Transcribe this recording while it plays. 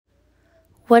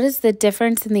What is the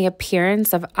difference in the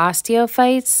appearance of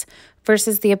osteophytes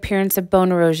versus the appearance of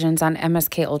bone erosions on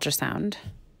MSK ultrasound?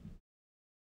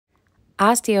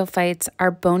 Osteophytes are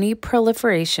bony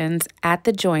proliferations at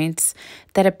the joints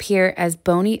that appear as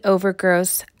bony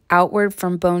overgrowths outward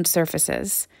from bone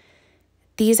surfaces.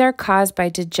 These are caused by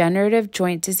degenerative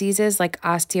joint diseases like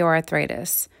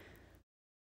osteoarthritis.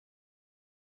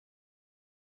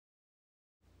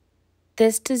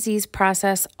 This disease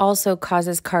process also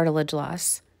causes cartilage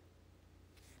loss.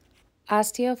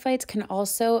 Osteophytes can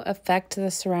also affect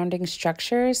the surrounding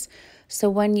structures,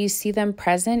 so when you see them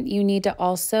present, you need to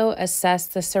also assess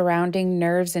the surrounding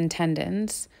nerves and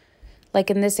tendons.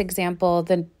 Like in this example,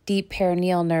 the deep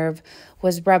peroneal nerve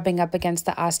was rubbing up against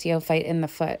the osteophyte in the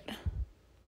foot.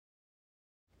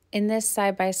 In this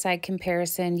side-by-side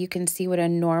comparison, you can see what a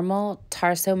normal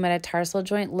tarsometatarsal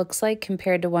joint looks like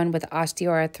compared to one with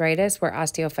osteoarthritis where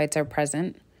osteophytes are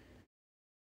present.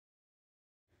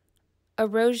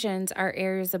 Erosions are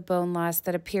areas of bone loss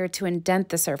that appear to indent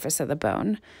the surface of the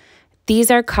bone. These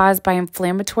are caused by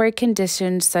inflammatory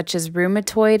conditions such as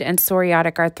rheumatoid and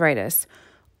psoriatic arthritis,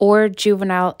 or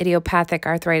juvenile idiopathic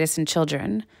arthritis in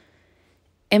children.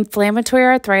 Inflammatory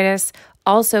arthritis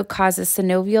also causes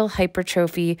synovial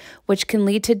hypertrophy, which can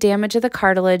lead to damage of the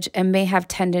cartilage and may have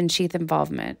tendon sheath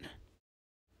involvement.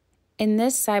 In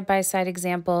this side-by-side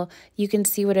example, you can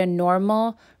see what a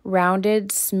normal,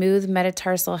 rounded, smooth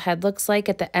metatarsal head looks like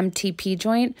at the MTP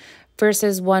joint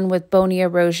versus one with bony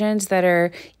erosions that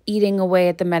are eating away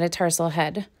at the metatarsal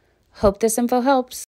head. Hope this info helps.